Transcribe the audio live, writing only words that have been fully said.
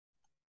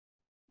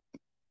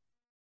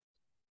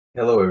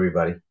Hello,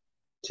 everybody.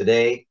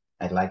 Today,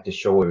 I'd like to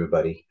show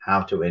everybody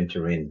how to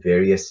enter in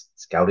various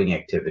scouting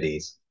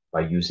activities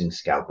by using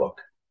Scoutbook.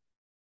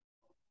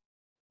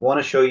 I want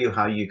to show you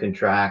how you can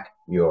track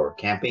your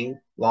camping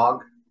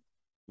log,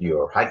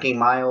 your hiking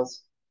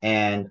miles,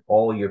 and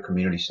all your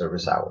community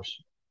service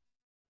hours.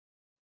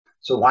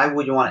 So why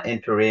would you want to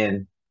enter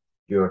in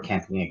your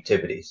camping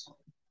activities?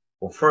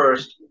 Well,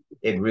 first,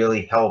 it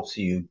really helps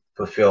you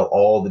fulfill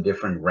all the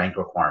different rank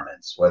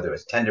requirements, whether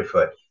it's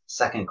tenderfoot,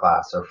 second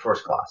class, or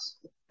first class.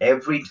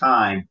 Every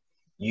time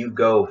you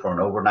go for an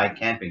overnight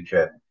camping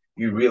trip,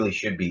 you really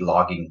should be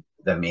logging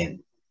them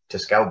in to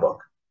Scoutbook.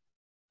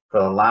 For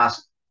the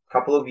last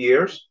couple of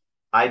years,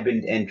 I've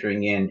been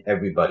entering in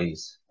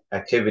everybody's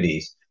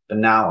activities, but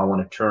now I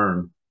want to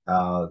turn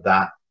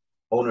that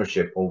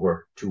ownership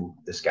over to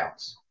the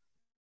Scouts.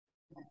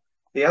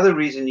 The other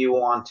reason you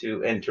want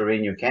to enter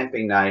in your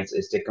camping nights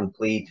is to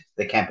complete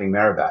the camping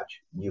merit badge.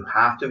 You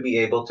have to be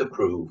able to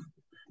prove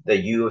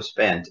that you have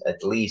spent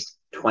at least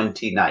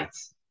 20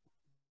 nights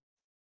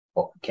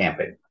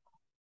camping.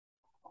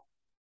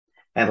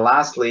 And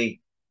lastly,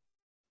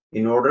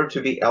 in order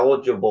to be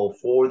eligible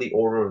for the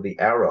Order of the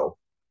Arrow,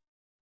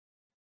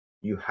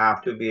 you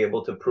have to be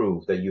able to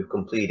prove that you've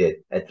completed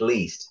at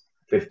least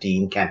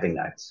 15 camping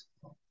nights.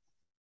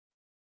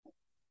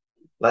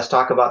 Let's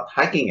talk about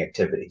hiking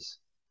activities.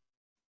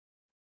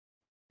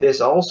 This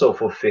also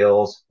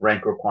fulfills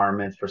rank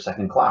requirements for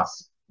second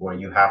class, where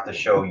you have to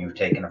show you've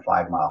taken a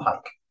 5-mile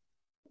hike.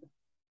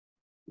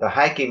 The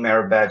hiking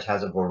merit badge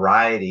has a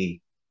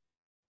variety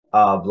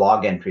of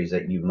log entries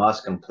that you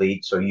must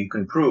complete so you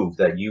can prove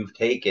that you've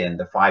taken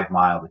the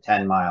 5-mile, the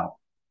 10-mile,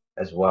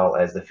 as well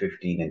as the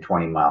 15 and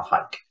 20-mile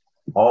hike.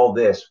 All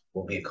this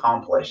will be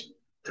accomplished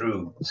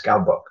through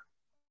Scoutbook.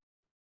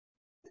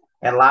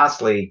 And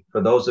lastly,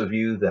 for those of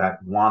you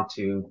that want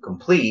to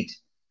complete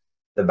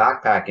the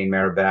backpacking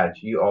merit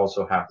badge, you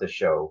also have to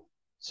show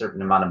a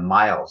certain amount of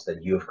miles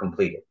that you have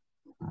completed.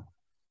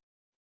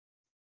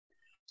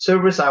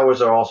 Service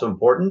hours are also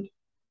important.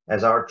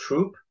 As our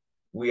troop,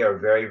 we are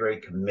very, very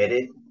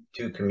committed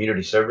to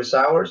community service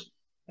hours,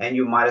 and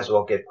you might as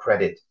well get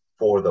credit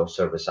for those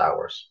service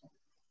hours.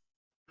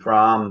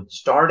 From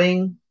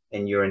starting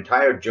in your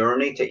entire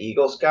journey to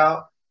Eagle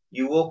Scout,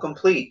 you will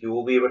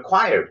be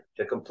required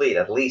to complete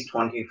at least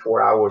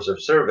 24 hours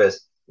of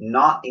service,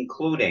 not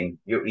including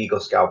your Eagle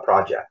Scout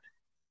project.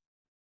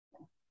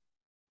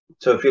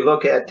 So if you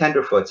look at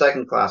tenderfoot,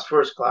 second class,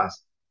 first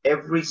class,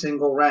 every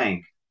single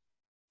rank,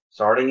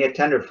 starting at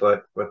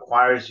tenderfoot,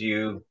 requires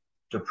you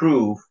to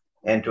prove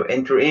and to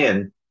enter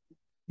in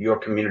your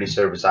community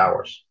service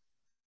hours.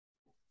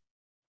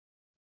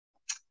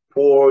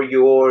 For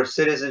your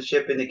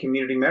citizenship in the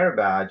community merit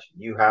badge,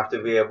 you have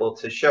to be able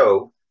to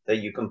show that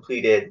you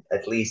completed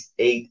at least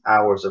 8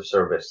 hours of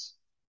service.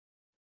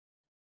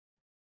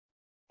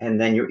 And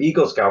then your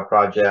Eagle Scout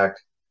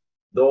project,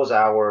 those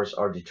hours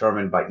are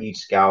determined by each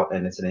scout,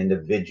 and it's an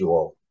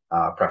individual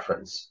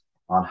preference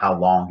on how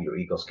long your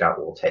Eagle Scout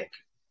will take.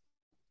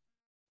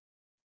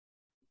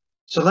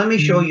 So let me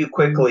show you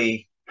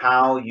quickly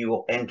how you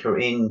will enter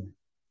in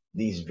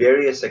these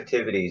various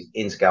activities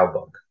in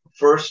Scoutbook.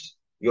 First,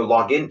 you'll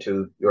log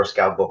into your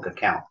Scoutbook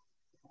account.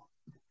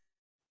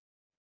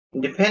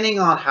 And depending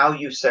on how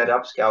you set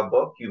up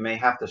Scoutbook, you may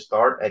have to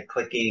start at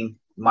clicking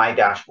My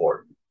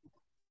Dashboard.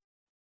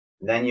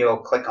 Then you'll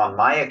click on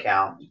My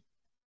Account,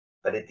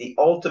 but the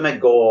ultimate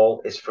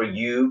goal is for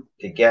you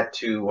to get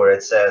to where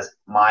it says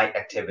My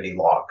Activity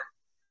Log.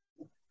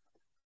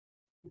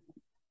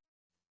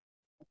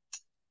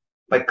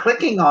 By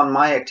clicking on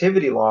My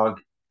Activity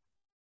Log,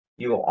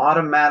 you will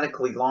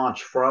automatically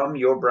launch from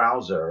your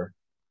browser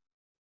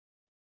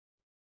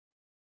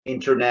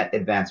Internet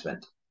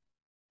Advancement,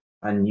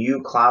 a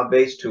new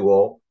cloud-based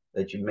tool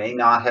that you may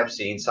not have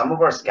seen. Some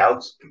of our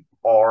scouts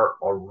are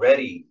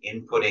already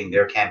inputting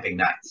their camping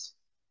nights.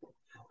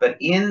 But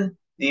in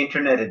the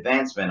Internet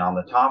Advancement on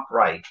the top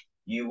right,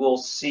 you will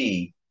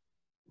see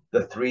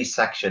the 3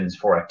 sections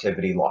for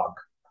activity log: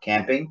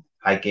 camping,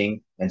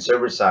 hiking, and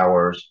service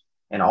hours,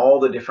 and all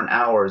the different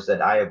hours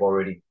that I have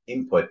already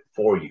input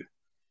for you.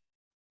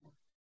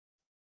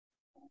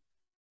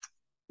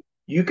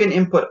 You can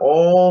input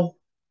all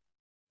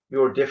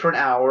your different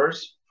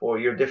hours for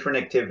your different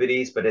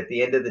activities, but at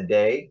the end of the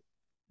day,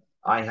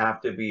 I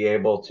have to be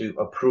able to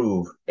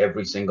approve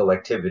every single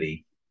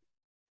activity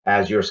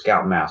as your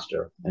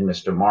Scoutmaster, and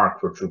Mr. Mark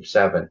for Troop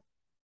 7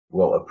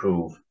 will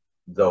approve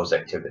those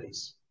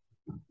activities.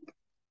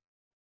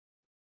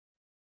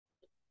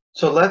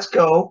 So let's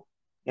go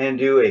and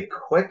do a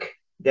quick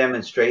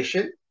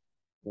demonstration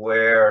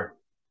where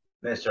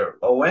Mr.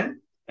 Owen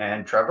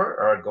and Trevor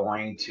are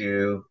going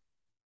to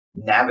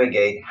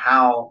navigate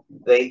how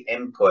they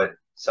input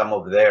some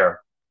of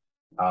their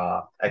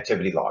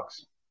activity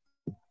logs.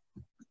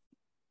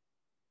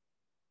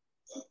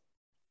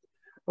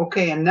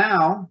 Okay, and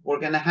now we're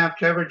going to have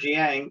Trevor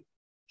Jiang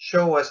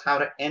show us how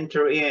to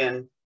enter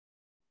in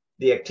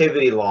the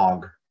activity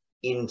log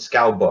in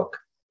Scoutbook.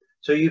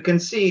 So you can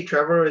see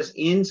Trevor is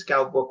in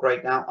Scoutbook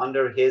right now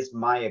under his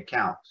My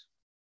Account.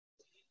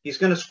 He's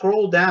going to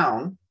scroll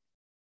down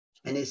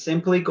and he's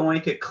simply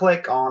going to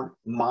click on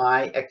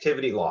My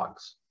Activity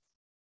Logs.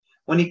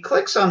 When he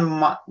clicks on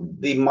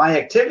My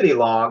Activity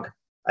Log,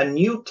 a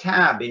new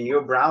tab in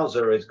your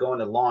browser is going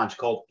to launch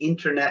called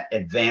Internet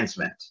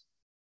Advancement.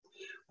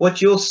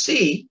 What you'll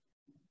see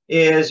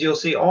is you'll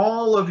see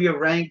all of your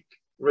rank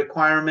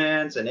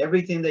requirements and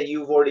everything that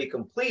you've already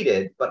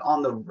completed, but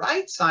on the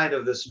right side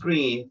of the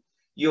screen,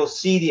 you'll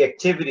see the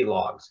activity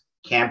logs: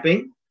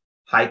 camping,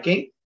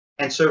 hiking,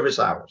 and service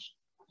hours.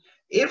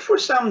 If for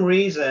some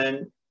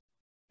reason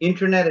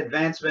Internet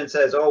Advancement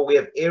says, oh, we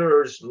have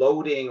errors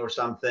loading or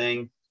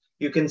something,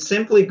 you can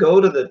simply go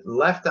to the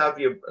left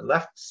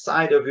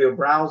side of your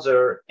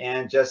browser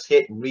and just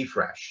hit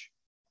refresh,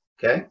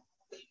 okay?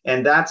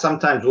 And that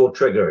sometimes will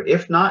trigger it.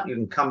 If not, you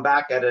can come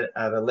back at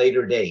a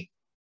later date.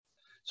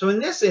 So in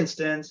this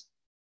instance,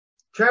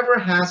 Trevor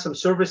has some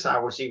service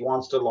hours he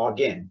wants to log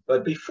in,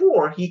 but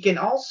before he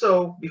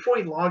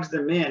logs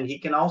them in, he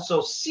can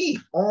also see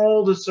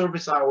all the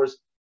service hours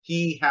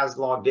he has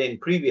logged in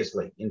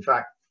previously. In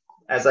fact,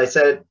 as I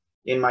said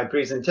in my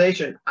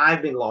presentation,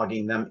 I've been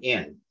logging them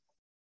in.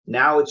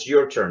 Now it's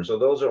your turn. So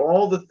those are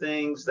all the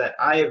things that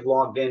I have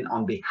logged in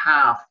on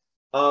behalf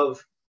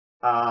of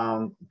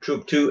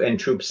Troop 2 and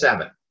Troop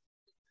 7.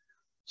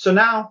 So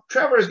now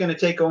Trevor is going to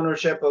take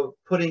ownership of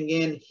putting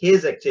in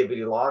his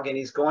activity log, and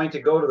he's going to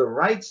go to the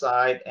right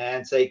side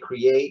and say,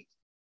 create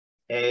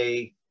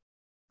an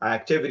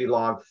activity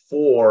log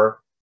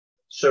for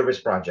service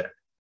project.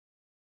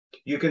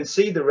 You can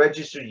see the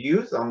registered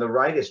youth on the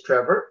right is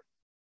Trevor.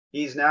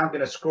 He's now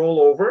going to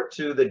scroll over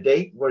to the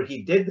date where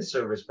he did the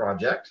service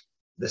project,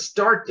 the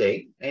start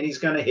date, and he's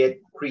going to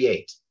hit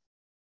create.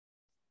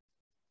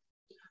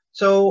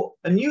 So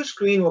a new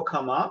screen will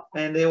come up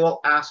and they will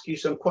ask you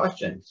some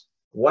questions.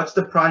 What's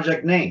the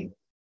project name?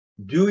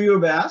 Do your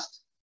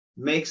best,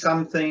 make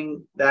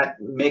something that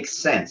makes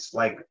sense.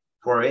 Like,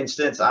 for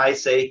instance, I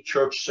say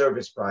church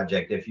service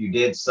project. If you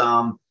did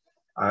some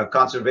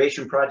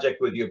conservation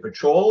project with your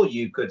patrol,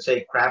 you could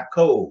say Crab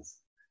Cove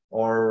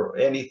or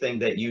anything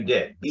that you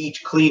did,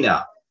 beach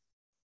cleanup.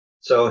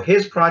 So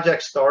his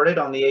project started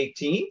on the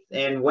 18th,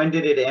 and when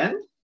did it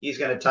end? He's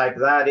going to type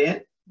that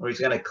in, or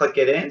he's going to click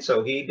it in.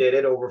 So he did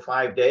it over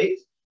 5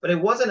 days, but it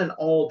wasn't an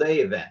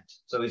all-day event.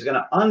 So he's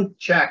going to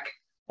uncheck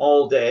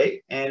all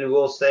day, and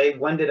we'll say,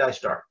 when did I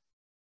start?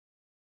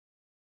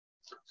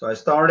 So I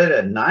started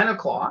at 9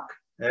 o'clock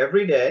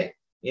every day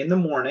in the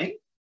morning,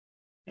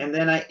 and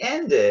then I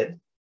ended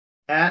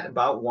at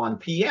about 1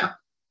 p.m.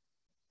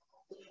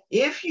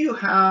 If you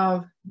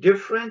have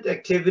different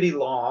activity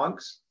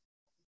logs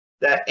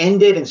that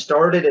ended and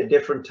started at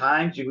different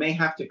times, you may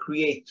have to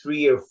create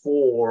 3 or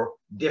 4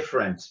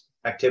 different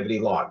activity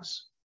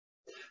logs.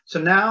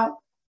 So now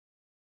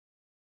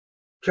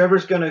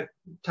Trevor's going to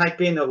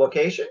type in the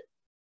location.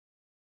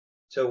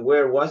 So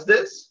where was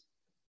this?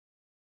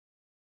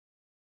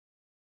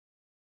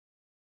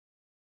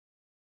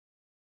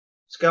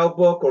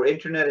 Scoutbook or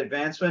Internet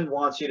Advancement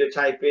wants you to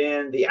type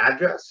in the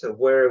address of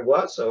where it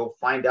was. So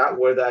find out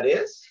where that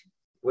is.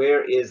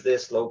 Where is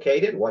this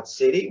located? What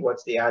city?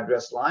 What's the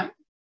address line?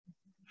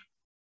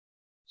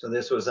 So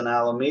this was in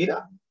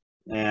Alameda,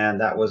 and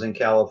that was in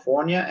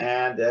California,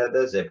 and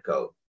the zip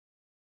code.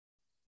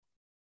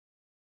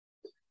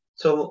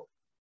 So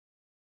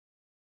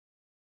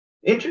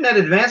Internet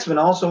Advancement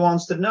also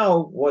wants to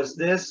know, was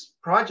this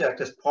project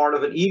as part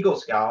of an Eagle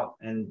Scout?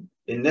 And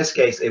in this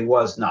case, it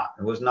was not.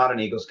 It was not an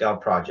Eagle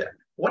Scout project.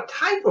 What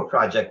type of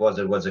project was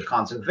it? Was it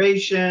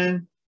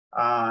conservation?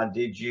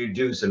 Did you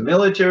do some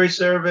military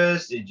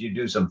service? Did you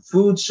do some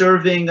food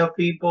serving of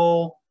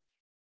people?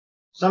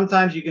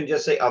 Sometimes you can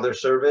just say other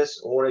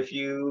service, or if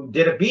you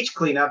did a beach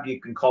cleanup,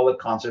 you can call it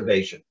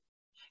conservation.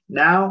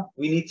 Now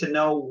we need to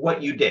know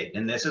what you did.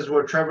 And this is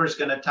where Trevor's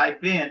going to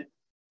type in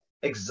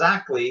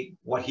exactly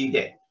what he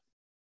did.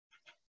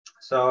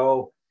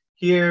 So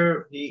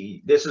here,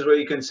 this is where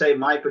you can say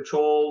my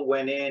patrol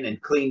went in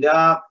and cleaned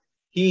up.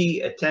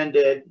 He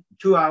attended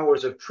 2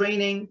 hours of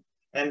training,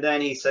 and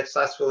then he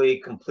successfully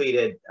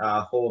completed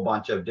a whole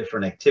bunch of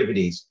different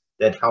activities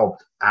that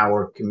helped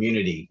our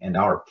community and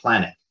our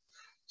planet.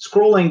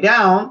 Scrolling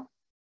down,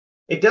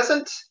 it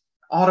doesn't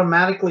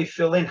automatically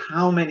fill in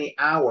how many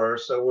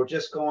hours. So we're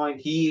just going,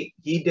 he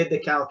did the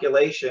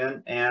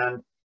calculation,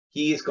 and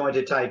he's going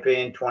to type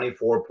in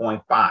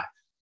 24.5.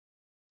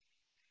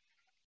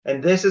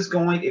 And this is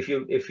going,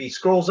 if he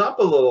scrolls up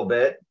a little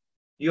bit,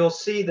 you'll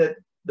see that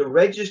the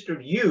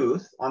registered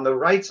youth on the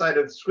right side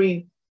of the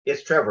screen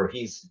is Trevor.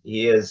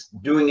 He is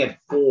doing it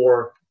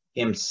for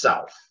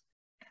himself.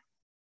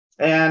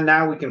 And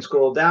now we can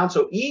scroll down.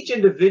 So each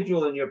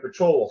individual in your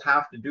patrol will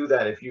have to do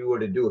that if you were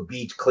to do a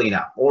beach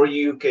cleanup. Or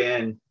you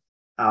can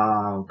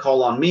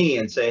call on me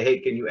and say, hey,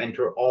 can you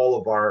enter all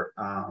of our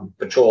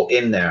patrol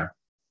in there?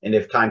 And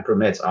if time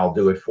permits, I'll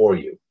do it for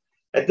you.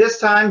 At this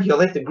time, he'll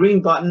hit the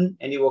green button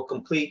and he will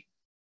complete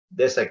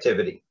this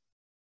activity.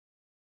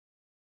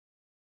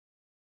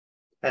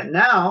 And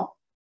now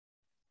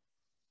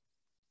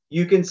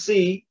you can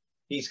see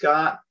he's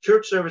got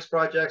church service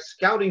projects,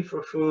 scouting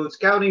for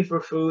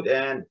food,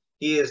 and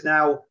he is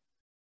now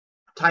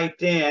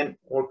typed in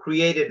or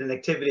created an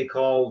activity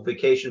called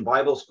Vacation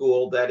Bible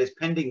School that is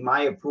pending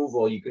my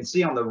approval. You can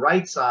see on the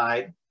right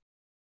side,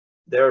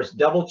 there's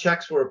double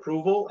checks for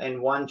approval and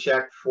one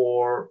check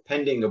for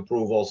pending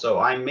approval. So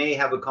I may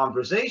have a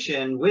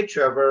conversation with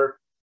Trevor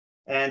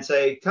and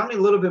say, tell me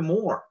a little bit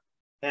more,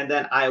 and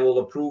then I will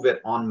approve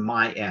it on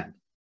my end.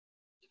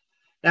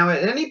 Now,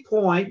 at any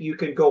point, you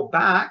can go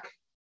back.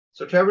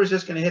 So Trevor's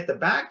just going to hit the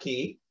back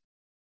key,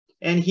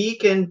 and he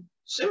can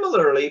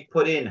similarly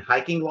put in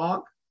hiking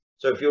log.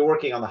 So if you're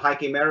working on the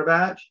hiking merit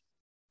badge,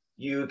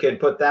 you can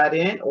put that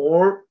in,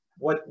 or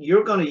what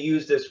you're going to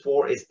use this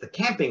for is the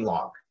camping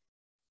log.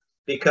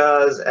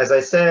 Because as I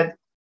said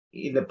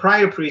in the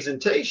prior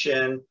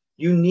presentation,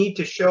 you need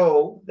to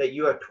show that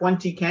you have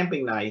 20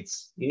 camping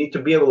nights. You need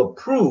to be able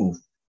to prove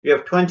you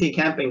have 20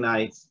 camping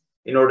nights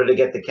in order to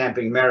get the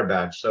camping merit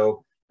badge.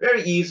 So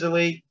very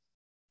easily,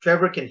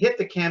 Trevor can hit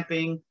the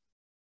camping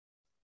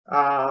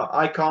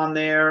icon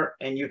there,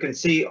 and you can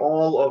see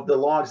all of the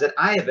logs that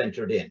I have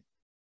entered in.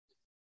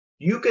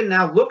 You can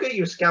now look at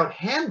your Scout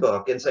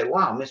handbook and say,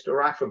 wow, Mr.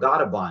 Rak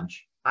forgot a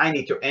bunch. I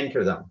need to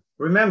enter them.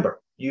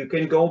 Remember, you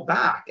can go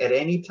back at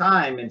any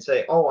time and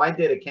say, oh, I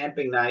did a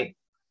camping night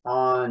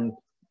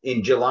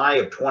in July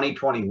of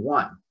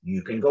 2021.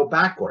 You can go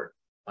backward.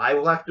 I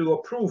will have to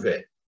approve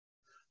it.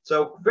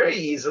 So very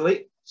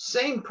easily,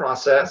 same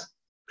process.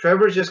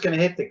 Trevor's just going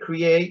to hit the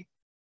create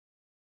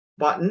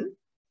button.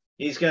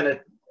 He's going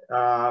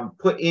to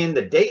put in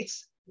the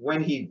dates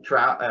when he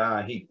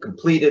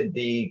completed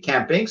the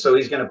camping. So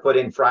he's going to put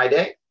in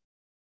Friday,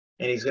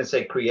 and he's going to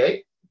say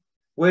create.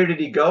 Where did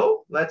he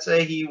go? Let's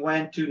say he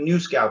went to New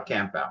Scout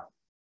Campout.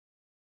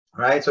 All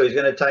right, so he's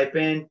going to type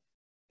in,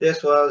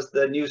 this was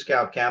the New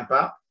Scout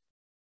Campout.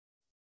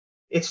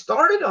 It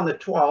started on the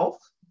 12th,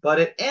 but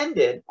it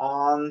ended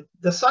on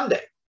the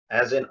Sunday,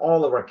 as in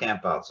all of our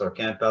campouts. Our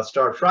campouts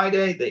start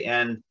Friday, they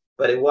end,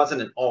 but it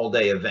wasn't an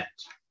all-day event,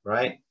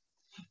 right?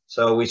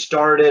 So we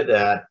started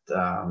at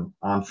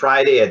on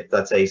Friday at,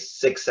 let's say,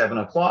 6, 7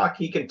 o'clock.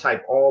 He can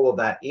type all of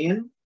that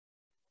in.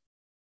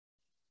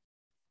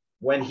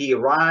 When he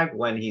arrived,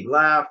 when he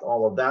left,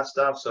 all of that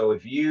stuff. So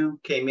if you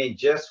came in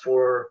just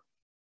for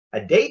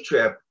a day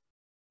trip,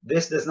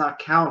 this does not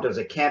count as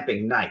a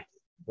camping night.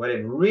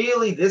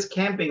 This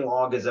camping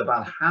log is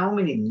about how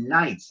many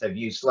nights have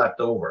you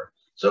slept over.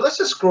 So let's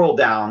just scroll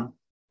down.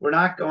 We're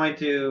not going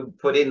to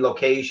put in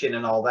location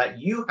and all that.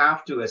 You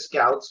have to as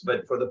scouts,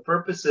 but for the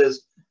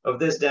purposes of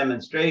this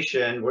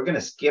demonstration, we're going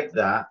to skip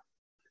that.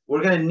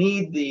 We're going to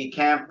need the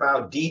camp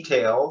out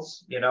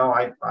details. You know,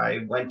 I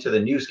went to the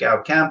New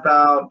Scout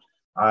Campout.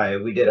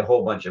 We did a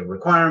whole bunch of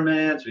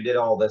requirements. We did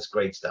all this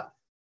great stuff.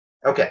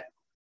 Okay.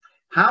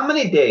 How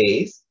many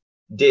days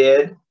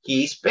did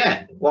he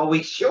spend? Well,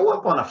 we show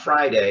up on a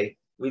Friday.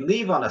 We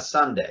leave on a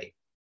Sunday.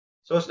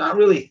 So it's not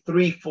really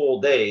 3 full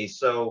days.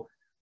 So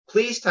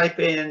please type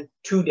in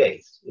 2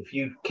 days. If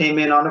you came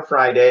in on a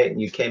Friday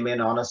and you came in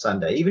on a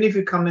Sunday, even if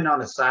you come in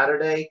on a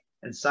Saturday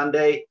and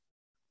Sunday,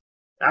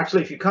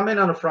 actually, if you come in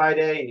on a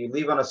Friday and you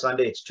leave on a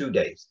Sunday, it's 2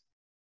 days.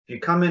 If you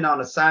come in on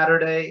a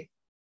Saturday,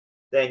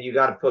 then you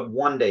got to put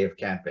 1 day of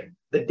camping.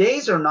 The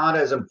days are not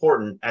as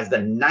important as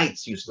the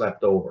nights you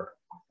slept over.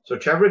 So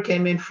Trevor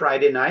came in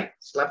Friday night,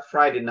 slept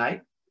Friday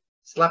night,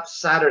 slept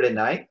Saturday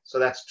night. So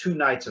that's 2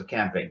 nights of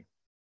camping.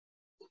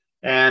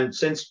 And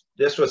since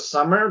this was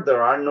summer,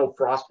 there are no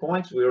frost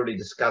points. We already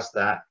discussed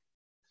that.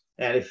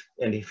 And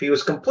if he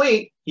was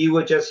complete, he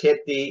would just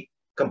hit the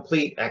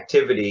complete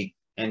activity,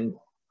 and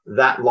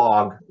that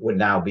log would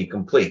now be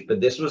complete. But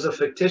this was a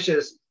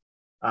fictitious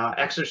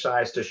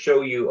exercise to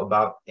show you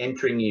about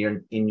entering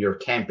in your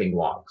camping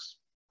logs.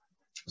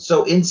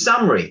 So in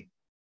summary,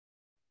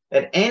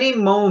 at any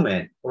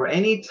moment or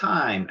any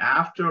time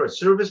after a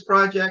service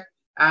project,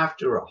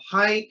 after a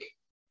hike,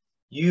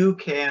 you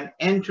can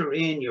enter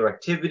in your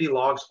activity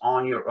logs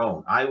on your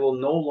own. I will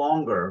no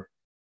longer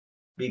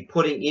be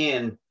putting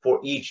in for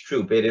each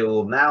troop. It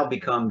will now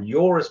become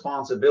your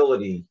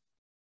responsibility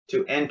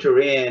to enter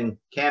in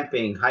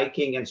camping,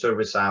 hiking, and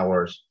service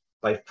hours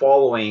by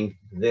following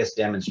this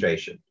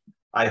demonstration.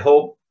 I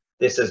hope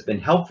this has been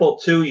helpful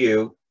to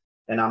you,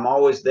 and I'm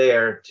always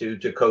there to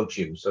coach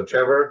you. So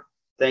Trevor,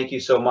 thank you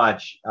so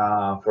much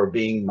for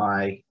being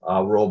my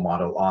role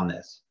model on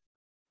this.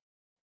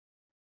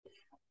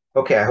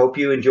 Okay, I hope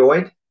you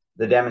enjoyed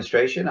the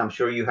demonstration. I'm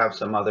sure you have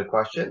some other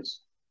questions.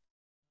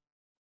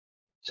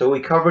 So we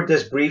covered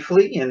this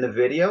briefly in the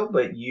video,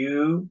 but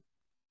you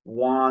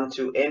want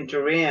to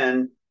enter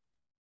in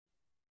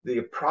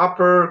the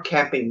proper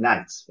camping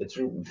nights.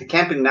 The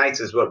camping nights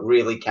is what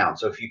really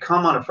counts. So if you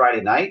come on a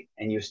Friday night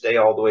and you stay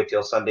all the way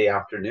till Sunday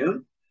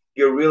afternoon,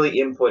 you're really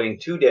inputting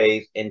 2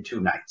 days and 2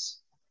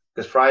 nights.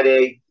 Because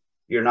Friday,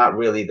 you're not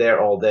really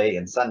there all day,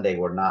 and Sunday,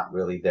 we're not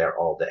really there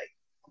all day.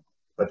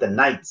 But the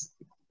nights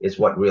is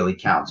what really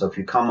counts. So if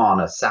you come on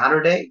a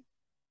Saturday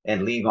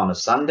and leave on a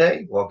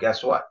Sunday, well,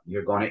 guess what?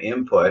 You're going to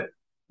input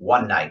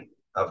 1 night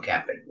of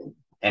camping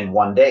and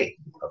 1 day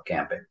of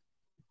camping.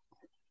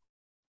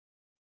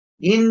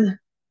 In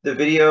the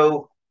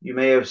video, you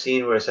may have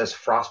seen where it says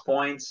frost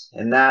points,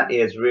 and that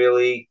is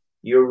really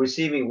you're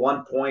receiving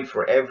 1 point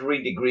for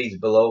every degrees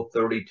below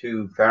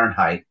 32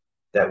 Fahrenheit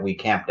that we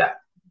camped at.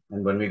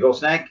 And when we go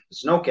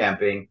snow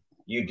camping,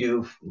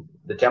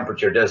 the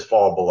temperature does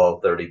fall below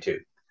 32.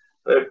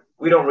 But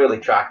we don't really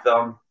track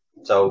them,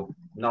 so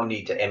no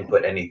need to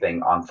input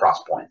anything on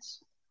frost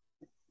points.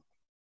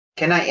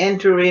 Can I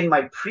enter in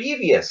my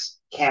previous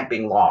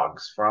camping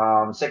logs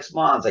from 6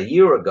 months, a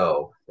year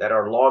ago, that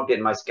are logged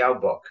in my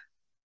Scoutbook?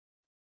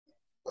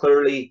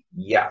 Clearly,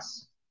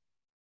 yes.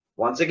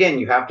 Once again,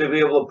 you have to be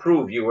able to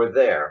prove you were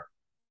there.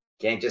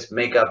 Can't just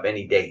make up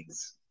any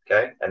dates,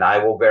 okay? And I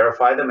will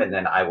verify them, and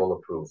then I will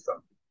approve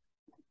them.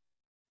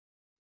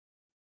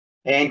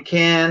 And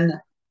can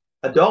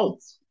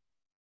adult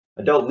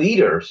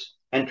leaders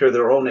enter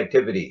their own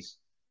activities?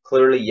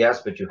 Clearly,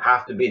 yes, but you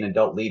have to be an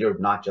adult leader,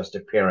 not just a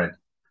parent,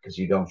 because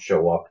you don't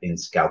show up in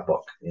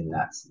Scoutbook in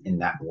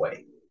that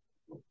way.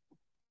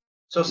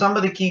 So some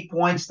of the key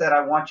points that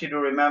I want you to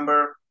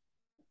remember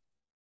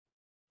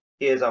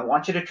is I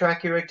want you to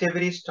track your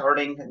activities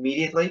starting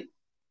immediately.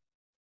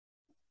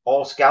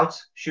 All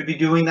scouts should be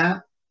doing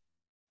that.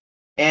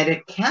 And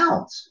it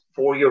counts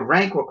for your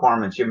rank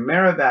requirements, your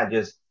merit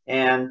badges,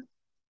 and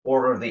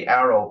Order of the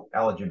Arrow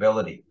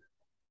eligibility.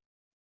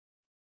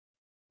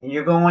 And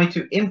you're going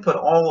to input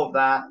all of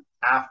that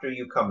after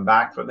you come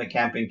back from the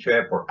camping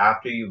trip, or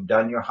after you've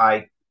done your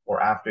hike,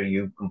 or after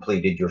you've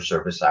completed your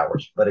service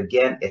hours. But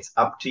again, it's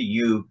up to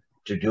you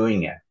to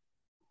doing it.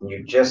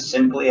 You just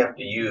simply have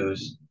to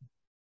use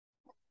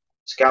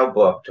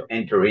Scoutbook to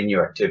enter in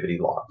your activity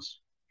logs.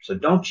 So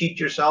don't cheat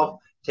yourself.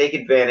 Take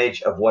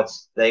advantage of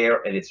what's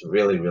there, and it's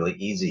really, really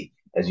easy,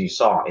 as you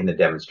saw in the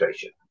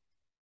demonstration.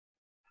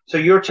 So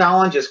your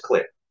challenge is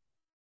clear.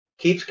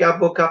 Keep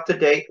Scoutbook up to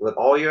date with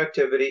all your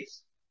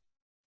activities.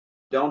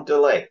 Don't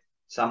delay.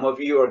 Some of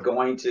you are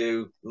going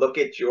to look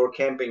at your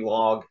camping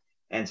log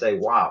and say,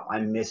 wow,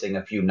 I'm missing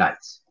a few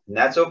nights. And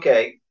that's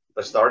okay,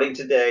 but starting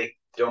today,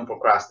 don't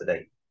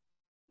procrastinate.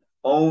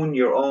 Own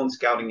your own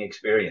scouting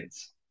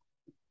experience.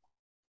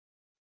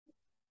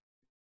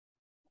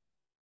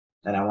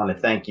 And I want to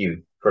thank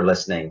you for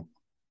listening.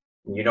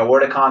 You know where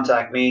to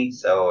contact me,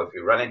 so if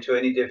you run into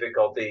any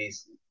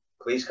difficulties,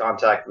 please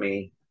contact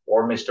me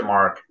or Mr.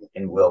 Mark,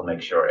 and we'll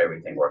make sure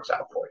everything works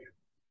out for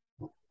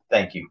you.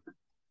 Thank you.